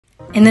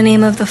In the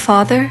name of the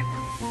Father,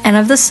 and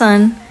of the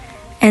Son,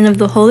 and of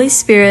the Holy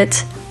Spirit,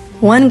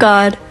 one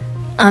God.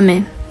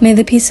 Amen. May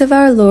the peace of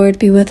our Lord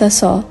be with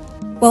us all.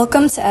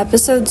 Welcome to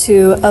episode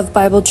 2 of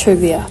Bible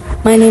Trivia.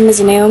 My name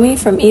is Naomi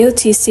from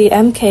EOTC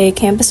MK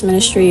Campus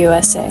Ministry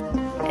USA.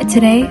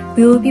 Today,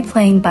 we will be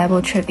playing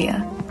Bible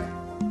Trivia.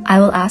 I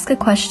will ask a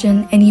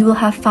question and you will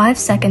have 5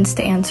 seconds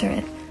to answer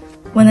it.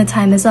 When the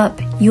time is up,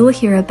 you will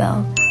hear a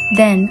bell.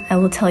 Then I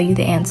will tell you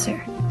the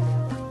answer.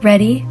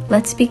 Ready?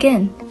 Let's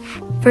begin.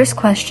 First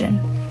question.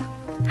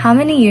 How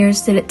many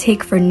years did it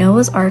take for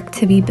Noah's Ark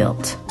to be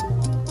built?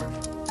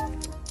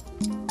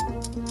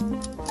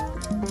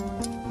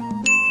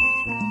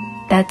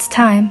 That's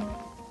time.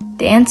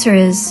 The answer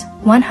is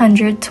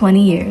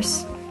 120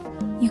 years.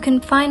 You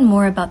can find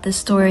more about this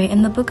story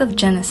in the book of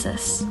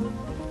Genesis.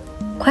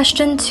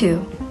 Question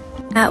 2.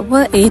 At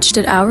what age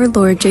did our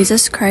Lord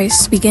Jesus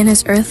Christ begin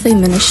his earthly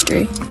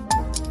ministry?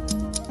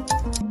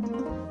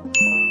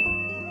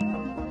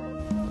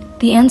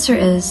 The answer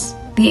is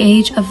the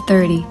age of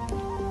 30.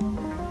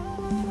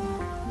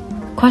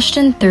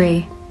 Question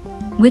 3.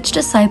 Which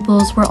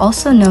disciples were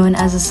also known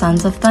as the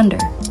Sons of Thunder?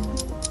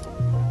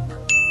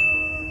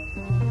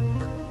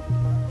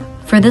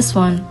 For this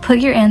one, put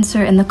your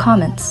answer in the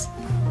comments.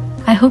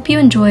 I hope you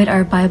enjoyed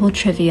our Bible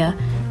trivia.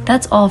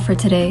 That's all for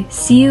today.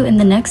 See you in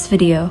the next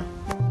video.